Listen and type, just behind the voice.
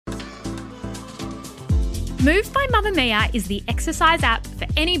Move by Mamamia is the exercise app for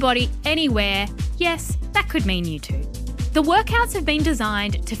anybody, anywhere. Yes, that could mean you too. The workouts have been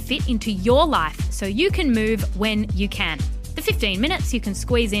designed to fit into your life so you can move when you can. The 15 minutes you can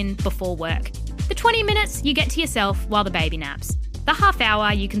squeeze in before work. The 20 minutes you get to yourself while the baby naps. The half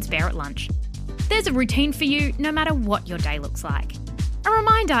hour you can spare at lunch. There's a routine for you no matter what your day looks like. A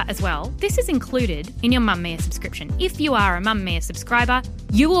reminder as well, this is included in your Mamamia subscription. If you are a Mamamia subscriber,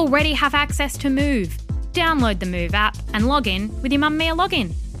 you already have access to Move. Download the Move app and log in with your Mamamia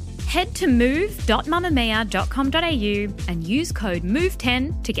login. Head to move.mamamia.com.au and use code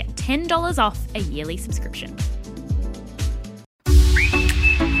MOVE10 to get $10 off a yearly subscription.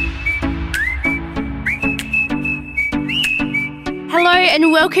 Hello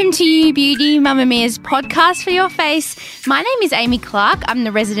and welcome to You Beauty, Mamamia's podcast for your face. My name is Amy Clark. I'm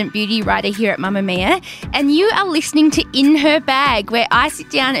the resident beauty writer here at Mamamia, and you are listening to In Her Bag, where I sit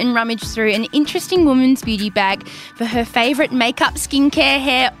down and rummage through an interesting woman's beauty bag for her favourite makeup, skincare,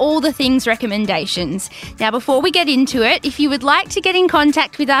 hair, all the things recommendations. Now, before we get into it, if you would like to get in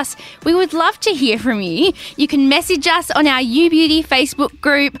contact with us, we would love to hear from you. You can message us on our You Beauty Facebook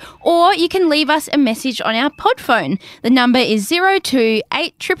group, or you can leave us a message on our pod phone. The number is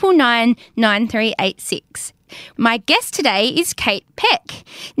 02-8999 9386. My guest today is Kate Peck.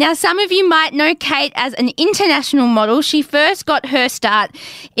 Now, some of you might know Kate as an international model. She first got her start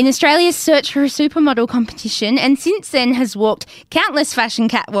in Australia's Search for a Supermodel competition and since then has walked countless fashion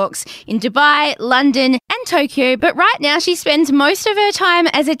catwalks in Dubai, London and Tokyo. But right now she spends most of her time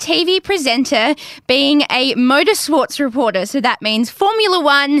as a TV presenter being a motorsports reporter. So that means Formula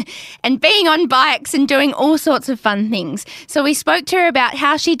One and being on bikes and doing all sorts of fun things. So we spoke to her about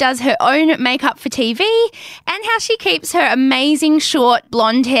how she does her own makeup for TV and how she keeps her amazing short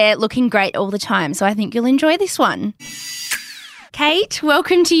blonde hair looking great all the time. So I think you'll enjoy this one. Kate,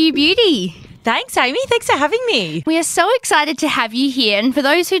 welcome to You Beauty. Thanks, Amy. Thanks for having me. We are so excited to have you here. And for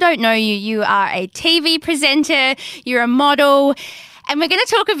those who don't know you, you are a TV presenter, you're a model. And we're going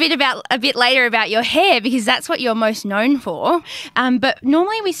to talk a bit later about your hair because that's what you're most known for. But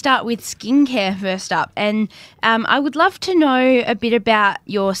normally we start with skincare first up. And I would love to know a bit about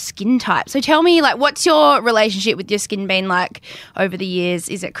your skin type. So tell me, what's your relationship with your skin been like over the years?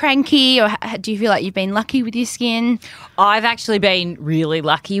 Is it cranky or do you feel like you've been lucky with your skin? I've actually been really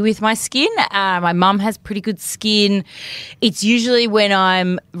lucky with my skin. My mum has pretty good skin. It's usually when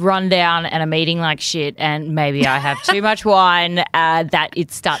I'm run down and I'm eating like shit and maybe I have too much wine that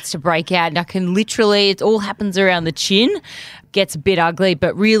it starts to break out, and I can literally, it all happens around the chin, gets a bit ugly,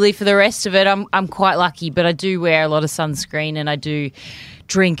 but really for the rest of it, I'm quite lucky. But I do wear a lot of sunscreen and I do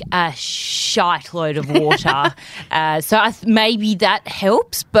drink a shite load of water. So maybe that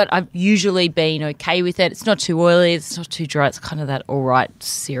helps, but I've usually been okay with it. It's not too oily, it's not too dry. It's kind of that all right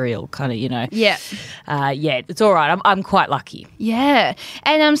cereal kind of, Yeah. It's all right. I'm quite lucky. Yeah.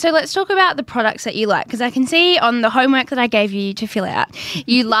 And so let's talk about the products that you like, because I can see on the homework that I gave you to fill out,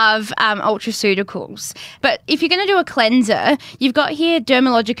 you love Ultraceuticals. But if you're going to do a cleanser, you've got here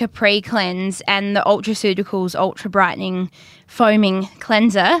Dermalogica Pre-Cleanse and the Ultraceuticals Ultra Brightening Foaming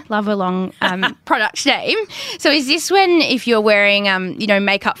Cleanser. Love a long product name. So is this when, if you're wearing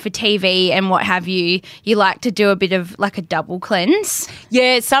makeup for TV and what have you, you like to do a bit of like a double cleanse?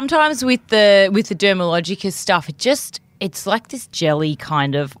 Yeah, sometimes with the Dermalogica stuff, it's like this jelly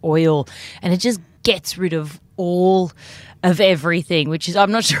kind of oil and it just gets rid of all of everything, which is,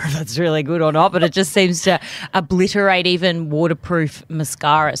 I'm not sure if that's really good or not, but it just seems to obliterate even waterproof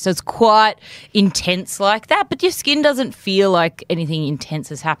mascara. So it's quite intense like that, but your skin doesn't feel like anything intense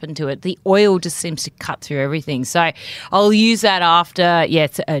has happened to it. The oil just seems to cut through everything. So I'll use that after,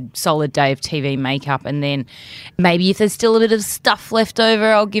 it's a solid day of TV makeup, and then maybe if there's still a bit of stuff left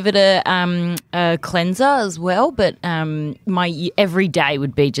over, I'll give it a cleanser as well. But my every day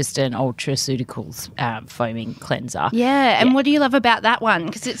would be just an Ultraceuticals foaming cleanser. Yeah. And what do you love about that one?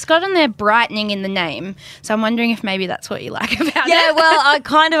 Because it's got on there brightening in the name. So I'm wondering if maybe that's what you like about it. Yeah,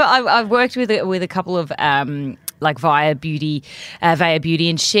 well, I've worked with a couple of Vaya Beauty,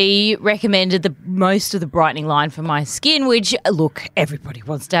 and she recommended most of the brightening line for my skin, which, look, everybody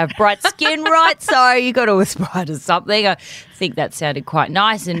wants to have bright skin, right? So you got to aspire to something. I think that sounded quite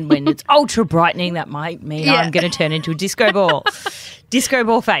nice. And when it's ultra brightening, that might mean I'm going to turn into a disco ball. Disco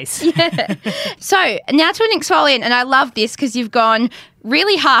ball face. Yeah. So now to an exfoliant, and I love this because you've gone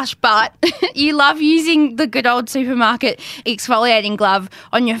really harsh, but you love using the good old supermarket exfoliating glove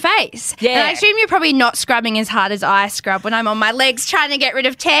on your face. Yeah. And I assume you're probably not scrubbing as hard as I scrub when I'm on my legs trying to get rid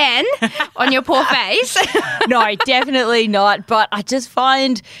of tan on your poor face. No, definitely not. But I just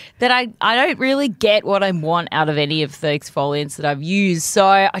find that I don't really get what I want out of any of the exfoliants that I've used. So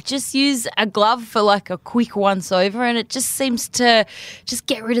I just use a glove for like a quick once over, and it just seems to just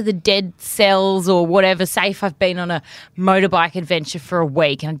get rid of the dead cells or whatever. Say if I've been on a motorbike adventure for a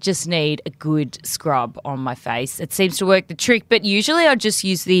week and I just need a good scrub on my face, it seems to work the trick. But usually I just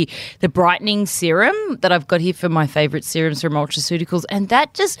use the brightening serum that I've got here for my favourite serums from Ultraceuticals, and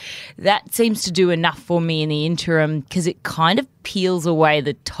that seems to do enough for me in the interim because it kind of peels away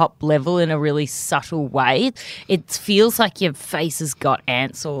the top level in a really subtle way. It feels like your face has got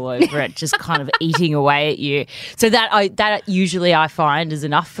ants all over it, just kind of eating away at you. So that usually I find is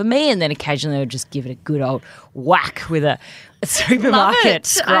enough for me, and then occasionally I'll just give it a good old whack with a supermarket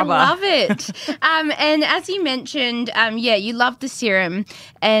scrubber. I love it. And as you mentioned, you love the serum,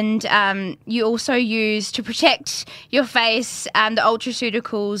 and you also use to protect your face the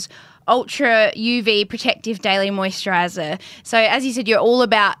Ultraceuticals Ultra UV Protective Daily Moisturiser. So as you said, you're all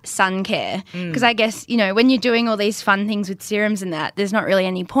about sun care because I guess, when you're doing all these fun things with serums and that, there's not really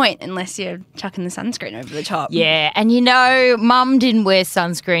any point unless you're chucking the sunscreen over the top. Yeah, and Mum didn't wear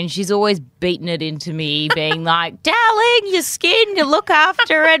sunscreen. She's always beaten it into me, being like, darling, your skin, you look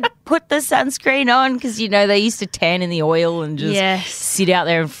after it, put the sunscreen on, because, they used to tan in the oil and just sit out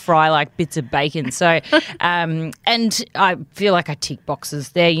there and fry like bits of bacon. So, and I feel like I tick boxes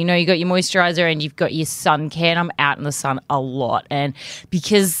there. You got your moisturiser and you've got your sun care, and I'm out in the sun a lot. And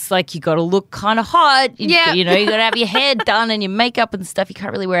because, you got to look kind of hot, you got to have your hair done and your makeup and stuff. You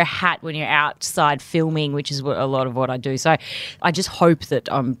can't really wear a hat when you're outside filming, which is a lot of what I do. So I just hope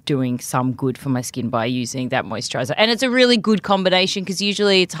that I'm doing some good for my skin by using that moisturiser. And it's a really good combination because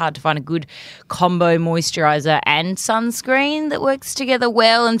usually it's hard to find a good combo moisturiser and sunscreen that works together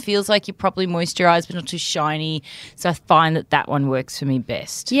well and feels like you're properly moisturised but not too shiny. So I find that one works for me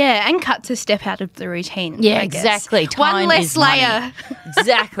best. Yeah, and cuts a step out of the routine. Yeah, exactly. One less layer.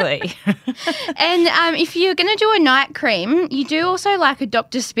 Exactly. And if you're going to do a night cream, you do also like a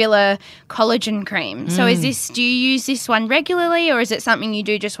Dr. Spiller collagen cream. So do you use this one regularly, or is it something you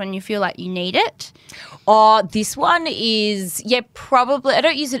do just when you feel like you need it? Oh, this one is, probably. I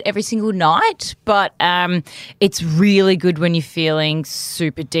don't use it every single night, but it's really good when you're feeling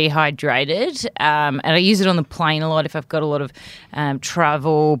super dehydrated. And I use it on the plane a lot if I've got a lot of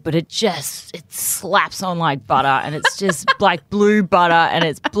travel, but it slaps on like butter, and it's just like blue butter, and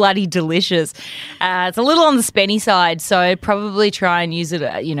it's bloody delicious. It's a little on the spenny side, so I'd probably try and use it,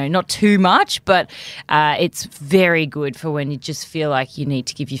 not too much, but it's very good for when you just feel like you need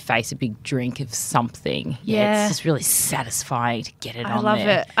to give your face a big drink of something. Yeah, it's just really satisfying to get it on there. I love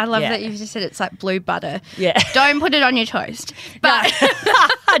it. I love that you've just said it's like blue butter. Yeah. Don't put it on your toast. But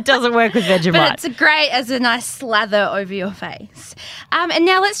it doesn't work with Vegemite. But it's great as a nice slather over your face. And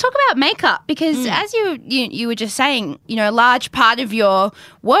now let's talk about makeup because as you were just saying, a large part of your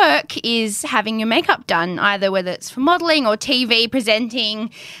work is having your makeup done, either whether it's for modelling or TV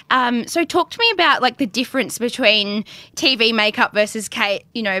presenting. So talk to me about the difference between TV makeup versus Kate,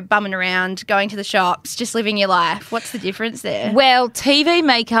 bumming around, going to the shops, just living your life. What's the difference there? Well, TV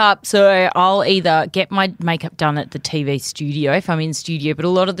makeup, so I'll either get my makeup done at the TV studio if I'm in studio, but a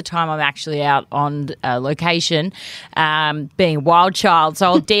lot of the time I'm actually out on location, being a wild child, so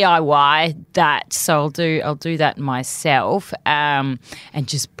I'll DIY that. So I'll do that myself, and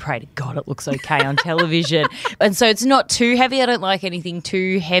just pray to God it looks okay on television. And so it's not too heavy. I don't like anything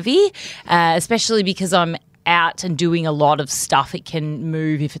too heavy, especially because I'm out and doing a lot of stuff. It can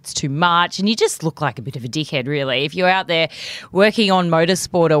move if it's too much, and you just look like a bit of a dickhead, really. If you're out there working on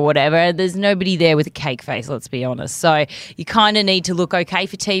motorsport or whatever, there's nobody there with a cake face, let's be honest. So you kind of need to look okay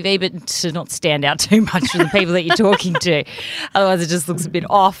for TV, but to not stand out too much for the people that you're talking to. Otherwise, it just looks a bit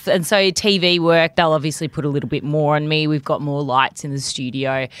off. And so TV work, they'll obviously put a little bit more on me. We've got more lights in the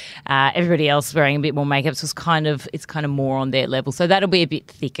studio. Everybody else wearing a bit more makeup, so it's kind of more on their level. So that'll be a bit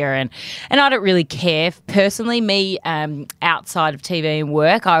thicker, and I don't really care personally, me, outside of TV and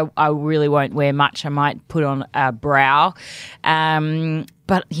work, I really won't wear much. I might put on a brow.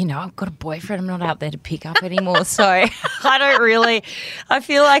 But, I've got a boyfriend. I'm not out there to pick up anymore. So I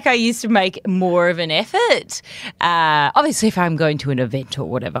feel like I used to make more of an effort. Obviously, if I'm going to an event or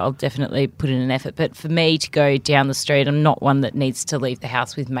whatever, I'll definitely put in an effort. But for me to go down the street, I'm not one that needs to leave the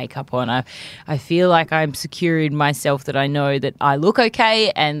house with makeup on. I feel like I'm secure in myself, that I know that I look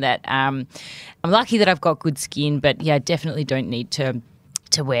okay, and that I'm lucky that I've got good skin. But, yeah, I definitely don't need to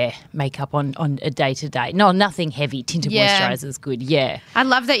to wear makeup on a day-to-day. No, nothing heavy. Tinted moisturiser is good, yeah. I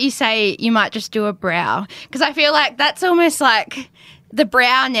love that you say you might just do a brow because I feel like that's almost like the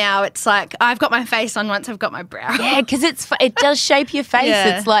brow now. It's like I've got my face on once I've got my brow. Yeah, because it does shape your face.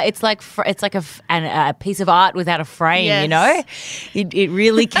 Yeah. It's like a piece of art without a frame. Yes. You know, it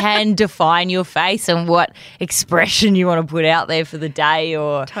really can define your face and what expression you want to put out there for the day.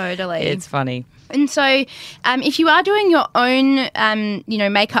 Or Totally. it's funny. And so if you are doing your own,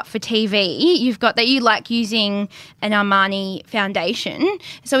 makeup for TV, you've got that you like using an Armani foundation.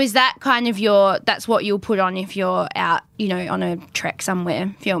 So is that kind of that's what you'll put on if you're out, on a trek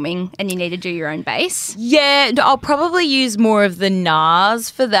somewhere filming and you need to do your own base? Yeah, I'll probably use more of the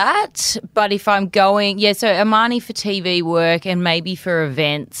NARS for that. But if I'm going, so Armani for TV work and maybe for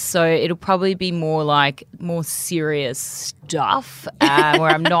events. So it'll probably be more serious stuff where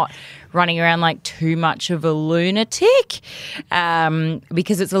I'm not running around like too much of a lunatic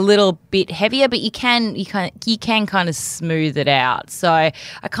because it's a little bit heavier, but you can kind of smooth it out. So I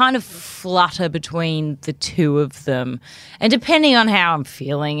kind of flutter between the two of them, and depending on how I'm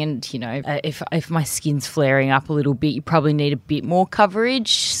feeling, and if my skin's flaring up a little bit, you probably need a bit more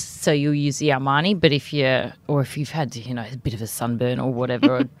coverage. So you'll use the Armani, but if you've had a bit of a sunburn or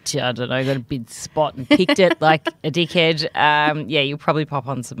whatever, or I don't know, got a big spot and picked it like a dickhead, you'll probably pop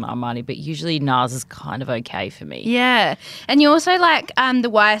on some Armani. But usually NARS is kind of okay for me. Yeah, and you also like the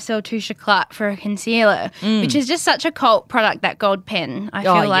YSL Touche Éclat for a concealer, which is just such a cult product. That gold pen, I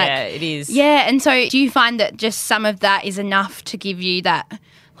feel like. Yeah, it is. Yeah, and so do you find that just some of that is enough to give you that?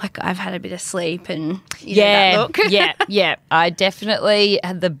 Like I've had a bit of sleep and that look. yeah. I definitely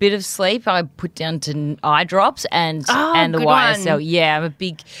had the bit of sleep. I put down to eye drops and the YSL. One. Yeah, I'm a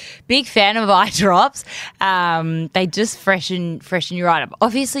big fan of eye drops. They just freshen your eye up.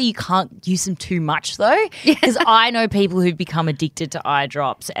 Obviously, you can't use them too much though, because I know people who've become addicted to eye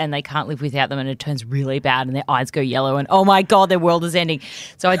drops and they can't live without them, and it turns really bad and their eyes go yellow and oh my god, their world is ending.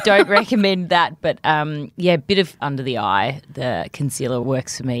 So I don't recommend that. But a bit of under the eye, the concealer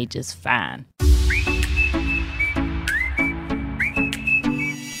works for me just fine.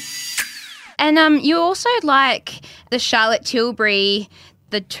 And you also like the Charlotte Tilbury,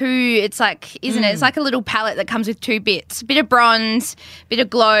 the two, it's like, isn't it? It's like a little palette that comes with two bits, a bit of bronze, bit of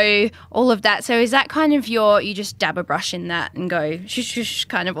glow, all of that. So is that kind of you just dab a brush in that and go shush, shush,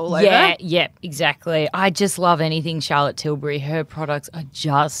 kind of all over? Yeah, exactly. I just love anything Charlotte Tilbury. Her products are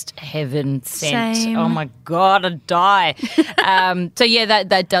just heaven sent. Same. Oh my God, I'd die.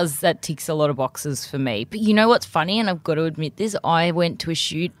 That ticks a lot of boxes for me. But you know what's funny, and I've got to admit this, I went to a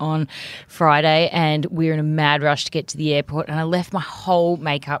shoot on Friday and we were in a mad rush to get to the airport, and I left my whole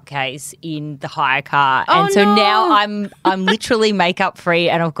makeup case in the hire car, and so now I'm literally makeup free,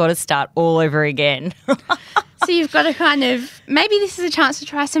 and I've got to start all over again. So you've got to kind of, maybe this is a chance to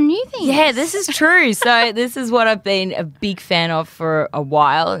try some new things. Yeah, this is true. So this is what I've been a big fan of for a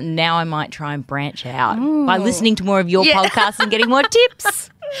while. Now I might try and branch out by listening to more of your podcasts and getting more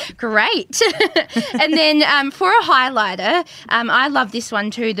tips. Great. And then for a highlighter, I love this one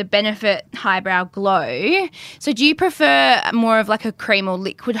too, the Benefit Highbrow Glow. So do you prefer more of like a cream or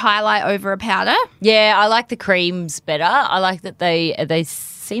liquid highlight over a powder? Yeah, I like the creams better. I like that they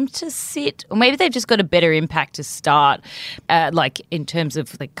seem to sit, or maybe they've just got a better impact to start, like in terms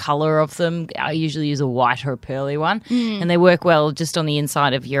of the colour of them. I usually use a white or a pearly one, and they work well just on the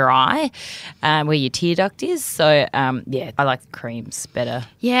inside of your eye where your tear duct is. So, I like the creams better.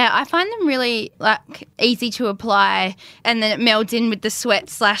 Yeah, I find them really like easy to apply, and then it melds in with the sweat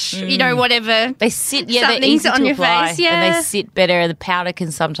 / whatever. They sit, they're easy on to your apply, face, yeah. and they sit better. The powder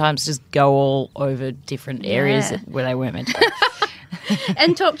can sometimes just go all over different areas where they weren't meant to.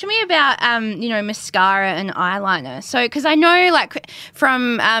 And talk to me about, mascara and eyeliner. So, because I know, like,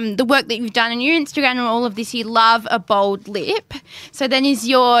 from the work that you've done on your Instagram and all of this, you love a bold lip. So then is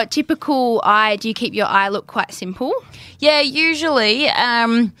your typical eye, do you keep your eye look quite simple? Yeah, usually.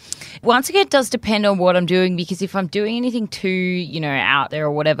 Once again, it does depend on what I'm doing, because if I'm doing anything too, out there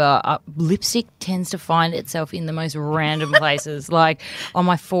or whatever, lipstick tends to find itself in the most random places, like on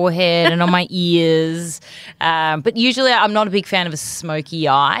my forehead and on my ears. But usually I'm not a big fan of a smoky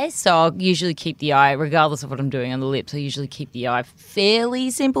eye, so I'll usually keep the eye, regardless of what I'm doing on the lips, I usually keep the eye fairly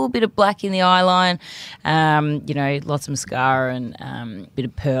simple, a bit of black in the eye line, lots of mascara and a bit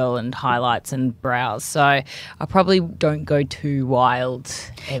of pearl and highlights and brows. So I probably don't go too wild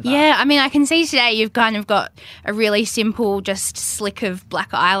ever. Yeah, I mean, I can see today you've kind of got a really simple, just slick of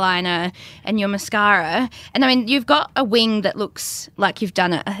black eyeliner and your mascara. And I mean, you've got a wing that looks like you've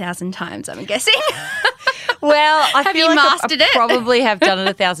done it 1,000 times, I'm guessing. Well, I Have feel you like mastered I it? probably have done it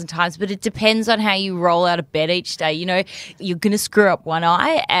 1,000 times, but it depends on how you roll out of bed each day. You know, you're going to screw up one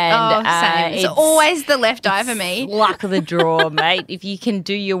eye, and Same. It's always the left eye for me. luck of the draw, mate. If you can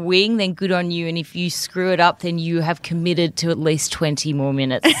do your wing, then good on you, and if you screw it up, then you have committed to at least 20 more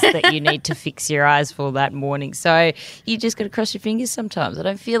minutes that you need to fix your eyes for that morning. So you just got to cross your fingers sometimes. I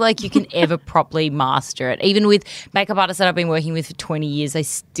don't feel like you can ever properly master it. Even with makeup artists that I've been working with for 20 years, they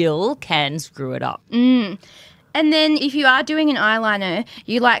still can screw it up. And then if you are doing an eyeliner,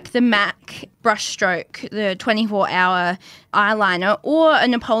 you like the MAC brushstroke, the 24-hour eyeliner, or a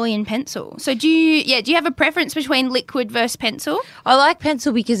Napoleon pencil. So do you have a preference between liquid versus pencil? I like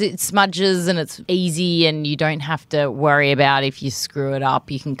pencil because it smudges and it's easy and you don't have to worry about if you screw it up.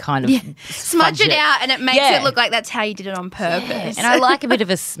 You can kind of Smudge it out and it makes Yeah. it look like that's how you did it on purpose. Yeah. And I like a bit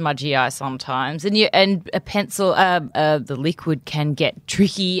of a smudgy eye sometimes. And a pencil, the liquid can get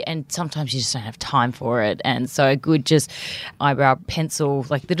tricky and sometimes you just don't have time for it. And so a good just eyebrow pencil,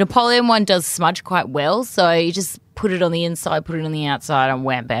 like the Napoleon one does smudge quite well. So you just put it on the inside, put it on the outside, and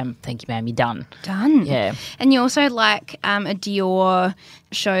wham, bam, thank you, ma'am, you're done. Done. Yeah. And you also like a Dior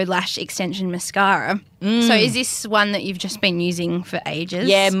Show Lash Extension Mascara. So is this one that you've just been using for ages?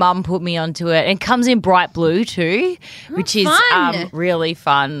 Yeah, Mum put me onto it. And it comes in bright blue too, which is fun. really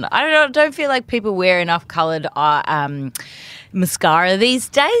fun. I don't feel like people wear enough coloured mascara these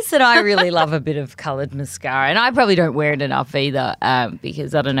days, and I really love a bit of coloured mascara. And I probably don't wear it enough either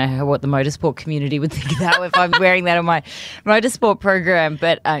because I don't know what the motorsport community would think of that if I'm wearing that on my motorsport program.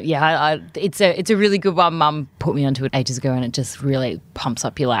 But it's a really good one. Mum put me onto it ages ago, and it just really pumps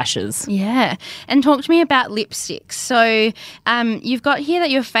up your lashes. Yeah. And talk to me about lipsticks. So you've got here that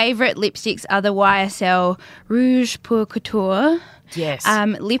your favourite lipsticks are the YSL Rouge Pour Couture. Yes.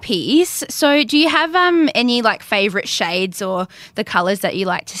 Lippies. So do you have any like favourite shades or the colours that you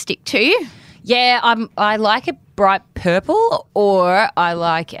like to stick to? Yeah, I like a bright purple, or I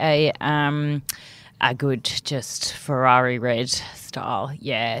like a good just Ferrari red style.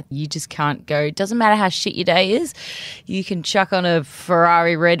 Yeah, you just can't go. It doesn't matter how shit your day is. You can chuck on a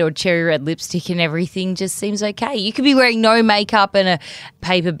Ferrari red or cherry red lipstick and everything just seems okay. You could be wearing no makeup and a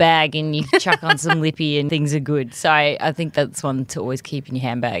paper bag and you chuck on some lippy and things are good. So I think that's one to always keep in your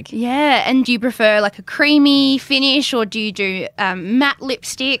handbag. Yeah. And do you prefer like a creamy finish or do you do matte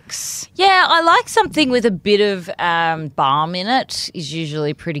lipsticks? Yeah, I like something with a bit of balm in it is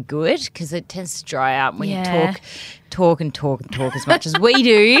usually pretty good because it tends to dry out when you talk as much as we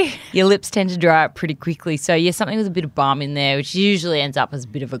do. Your lips tend to dry out pretty quickly. So, yeah, something with a bit of balm in there, which usually ends up as a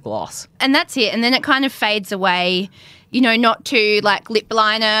bit of a gloss. And that's it. And then it kind of fades away, you know, not too like lip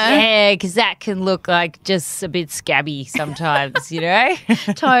liner. Yeah, because that can look like just a bit scabby sometimes, you know?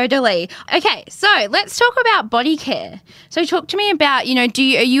 Totally. Okay, so let's talk about body care. So talk to me about, you know,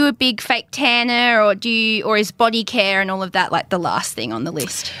 are you a big fake tanner or is body care and all of that like the last thing on the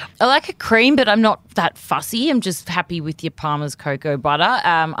list? I like a cream, but I'm not that fussy. I'm just happy with your Palmer's cocoa butter.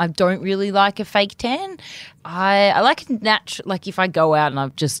 I don't really like a fake tan. I like natural, like if I go out and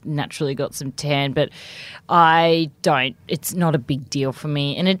I've just naturally got some tan, but I don't. It's not a big deal for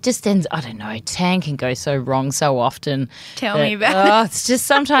me, and it just ends. I don't know. Tan can go so wrong so often. Tell me about it. It's just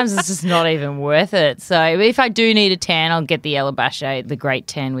sometimes it's just not even worth it. So if I do need a tan, I'll get the Ella Bache, the Great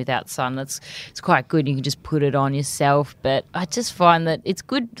Tan Without Sun. It's quite good. You can just put it on yourself. But I just find that it's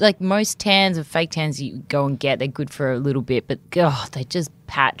good. Like most tans or fake tans you go and get, they're good for a little bit, but they just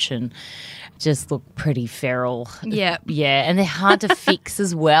patch and just look pretty feral. Yeah. Yeah, and they're hard to fix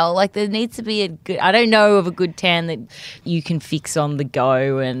as well. Like there needs to be I don't know of a good tan that you can fix on the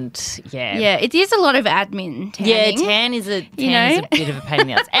go and yeah. Yeah, it is a lot of admin tanning. Yeah, tan is a bit of a pain in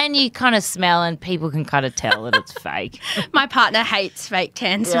the ass. And you kind of smell and people can kind of tell that it's fake. My partner hates fake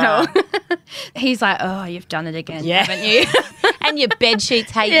tan smell. He's like, oh, you've done it again, haven't you? And your bed sheets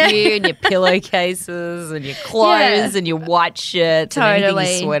hate you and your pillowcases and your clothes and your white shirts and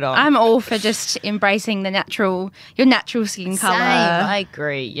anything you sweat on. I'm all for just embracing your natural skin colour. I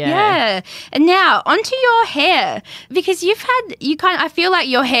agree, Yeah. And now onto your hair, because I feel like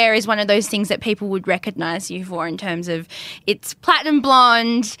your hair is one of those things that people would recognise you for in terms of it's platinum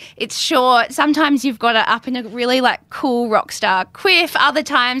blonde, it's short. Sometimes you've got it up in a really like cool rock star quiff. Other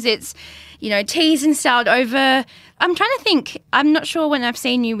times it's, you know, teased and styled over I'm trying to think. I'm not sure when I've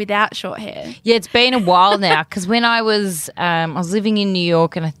seen you without short hair. Yeah, it's been a while now because when I was living in New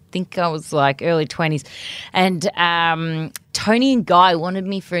York, and I think I was like early 20s, and Tony and Guy wanted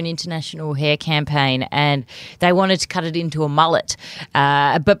me for an international hair campaign, and they wanted to cut it into a mullet.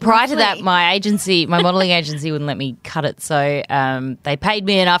 But prior to that, my modelling agency wouldn't let me cut it. So they paid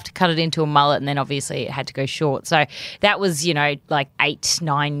me enough to cut it into a mullet, and then obviously it had to go short. So that was, like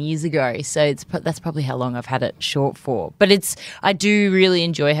 8-9 years ago. So that's probably how long I've had it short for. But I do really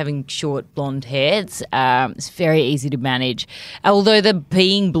enjoy having short blonde hair. It's very easy to manage. Although the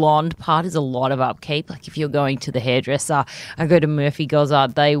being blonde part is a lot of upkeep. Like if you're going to the hairdresser, I go to Murphy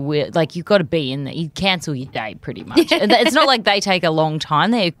Gossard, they will, like, you've got to be in there. You cancel your day pretty much. It's not like they take a long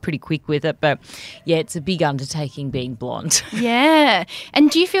time. They're pretty quick with it. But, yeah, it's a big undertaking being blonde. Yeah. And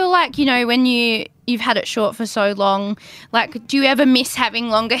do you feel like, when you've had it short for so long, like, do you ever miss having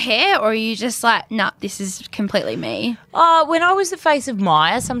longer hair, or are you just like, nah, this is completely me? When I was the face of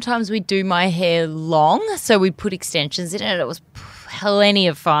Maya, sometimes we'd do my hair long, so we'd put extensions in it. It was plenty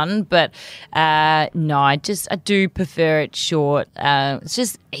of fun, but no, I do prefer it short. It's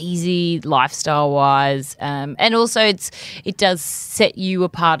just easy lifestyle wise, and also it does set you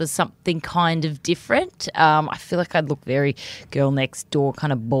apart as something kind of different. I feel like I'd look very girl next door,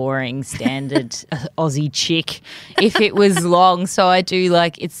 kind of boring, standard Aussie chick if it was long. So I do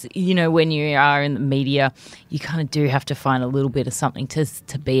like, it's, when you are in the media, you kind of do have to find a little bit of something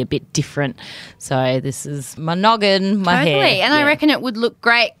to be a bit different. So this is my noggin, my hair. Totally, and I reckon it would look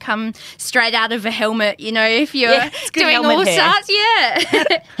great come straight out of a helmet, if you're doing all sorts.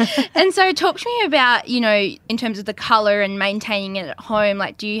 Yeah. And so talk to me about, in terms of the colour and maintaining it at home,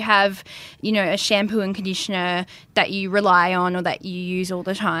 like do you have, a shampoo and conditioner that you rely on or that you use all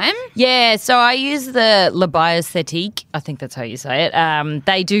the time? Yeah, so I use the La Biosthetique, I think that's how you say it.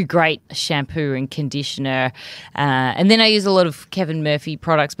 They do great shampoo and conditioner, and then I use a lot of Kevin Murphy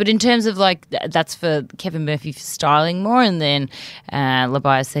products, but in terms of like, that's for Kevin Murphy for styling more, and then La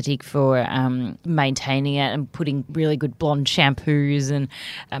Biosthetique for maintaining it and putting really good blonde shampoos and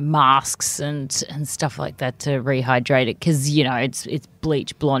masks and stuff like that to rehydrate it, because it's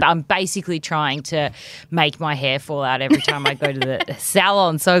bleach blonde. I'm basically trying to make my hair fall out every time I go to the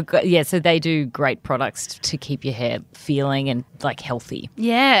salon. So so they do great products to keep your hair feeling and like healthy.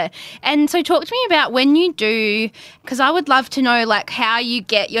 Yeah. And so talk to me about when you do, because I would love to know like how you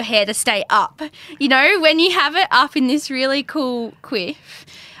get your hair to stay up. When you have it up in this really cool quiff,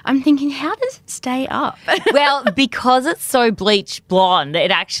 I'm thinking, how does it stay up? Well, because it's so bleach blonde,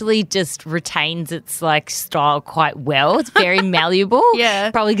 it actually just retains its like style quite well. It's very malleable. Yeah.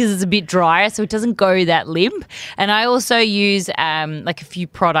 Probably because it's a bit drier, so it doesn't go that limp. And I also use like a few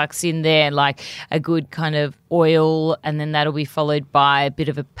products in there, like a good kind of oil, and then that'll be followed by a bit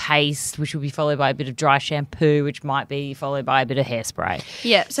of a paste, which will be followed by a bit of dry shampoo, which might be followed by a bit of hairspray.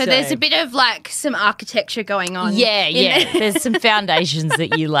 Yeah, so there's a bit of like some architecture going on. Yeah. There's some foundations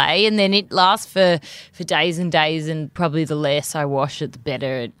that you lay, and then it lasts for days and days, and probably the less I wash it, the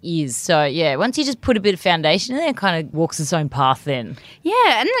better it is. So, yeah, once you just put a bit of foundation in there, it kind of walks its own path then.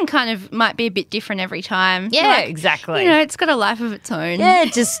 Yeah, and then kind of might be a bit different every time. Yeah, exactly. It's got a life of its own. Yeah,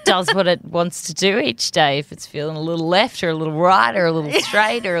 it just does what it wants to do each day. If it's feeling a little left or a little right or a little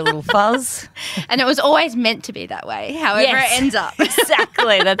straight or a little fuzz. And it was always meant to be that way, however it ends up.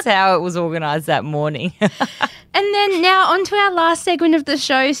 Exactly. That's how it was organised that morning. And then now on to our last segment of the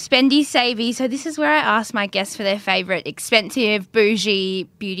show, Spendy Savey. So this is where I ask my guests for their favourite expensive, bougie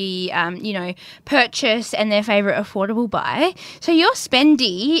beauty, purchase and their favourite affordable buy. So your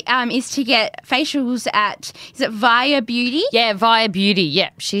Spendy is to get facials at, is it Via Beauty? Yeah, Via Beauty. Yeah,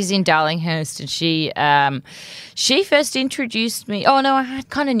 she's in Darlinghurst, and she first introduced me. Oh no, I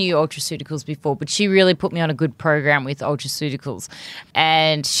kind of knew Ultraceuticals before, but she really put me on a good program with Ultraceuticals,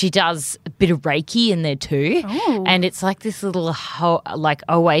 and she does a bit of Reiki in there too. Oh. And it's like this little like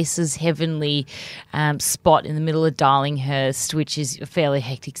oasis heavenly spot in the middle of Darlinghurst, which is a fairly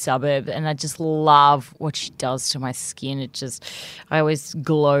hectic suburb, and I just love what she does to my skin. I always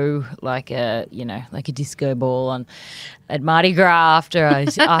glow like a disco ball at Mardi Gras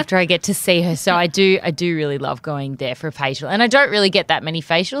after I get to see her. So I do really love going there for a facial, and I don't really get that many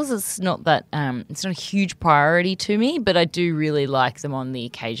facials. It's not that it's not a huge priority to me, but I do really like them on the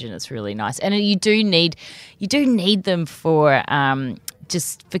occasion. It's really nice, and you do need them for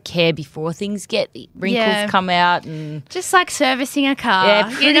just for care before things get wrinkles Yeah. come out and Just like servicing a car. yeah,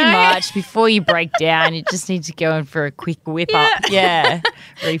 pretty you know? much before you break down, you just need to go in for a quick whip up. Yeah,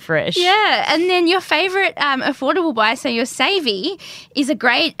 refresh. Yeah, and then your favourite affordable buy, so your Savvy, is a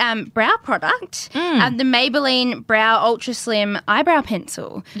great brow product, the Maybelline Brow Ultra Slim Eyebrow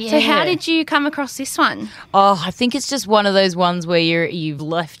Pencil. So how Yeah. did you come across this one? Oh, I think it's just one of those ones where you've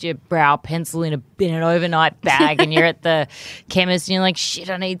left your brow pencil in an overnight bag and you're at the chemist and you're like, shit,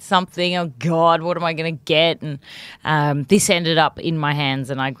 I need something. Oh God, what am I going to get? And this ended up in my hands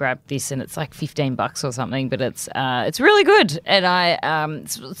and I grabbed this and it's like $15 or something, but it's really good and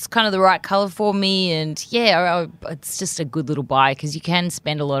it's kind of the right color for me and yeah, it's just a good little buy because you can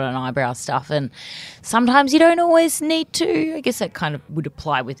spend a lot on eyebrow stuff and sometimes you don't always need to. I guess that kind of would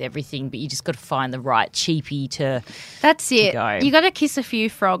apply with everything, but you just got to find the right cheapie to. That's it. go. You got to kiss a few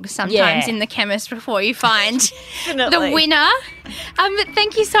frogs sometimes Yeah. in the chemist before you find the Definitely. winner. But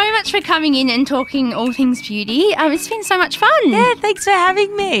thank you so much for coming in and talking all things beauty. It's been so much fun. Yeah, thanks for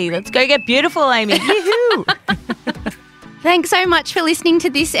having me. Let's go get beautiful, Amy. Yoo-hoo. Thanks so much for listening to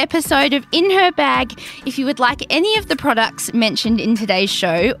this episode of In Her Bag. If you would like any of the products mentioned in today's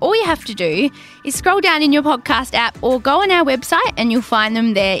show, all you have to do is scroll down in your podcast app or go on our website and you'll find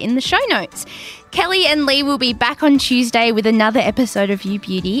them there in the show notes. Kelly and Lee will be back on Tuesday with another episode of You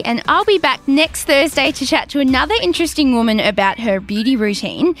Beauty, and I'll be back next Thursday to chat to another interesting woman about her beauty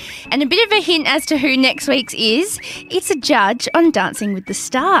routine. And a bit of a hint as to who next week's is, it's a judge on Dancing with the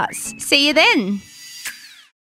Stars. See you then.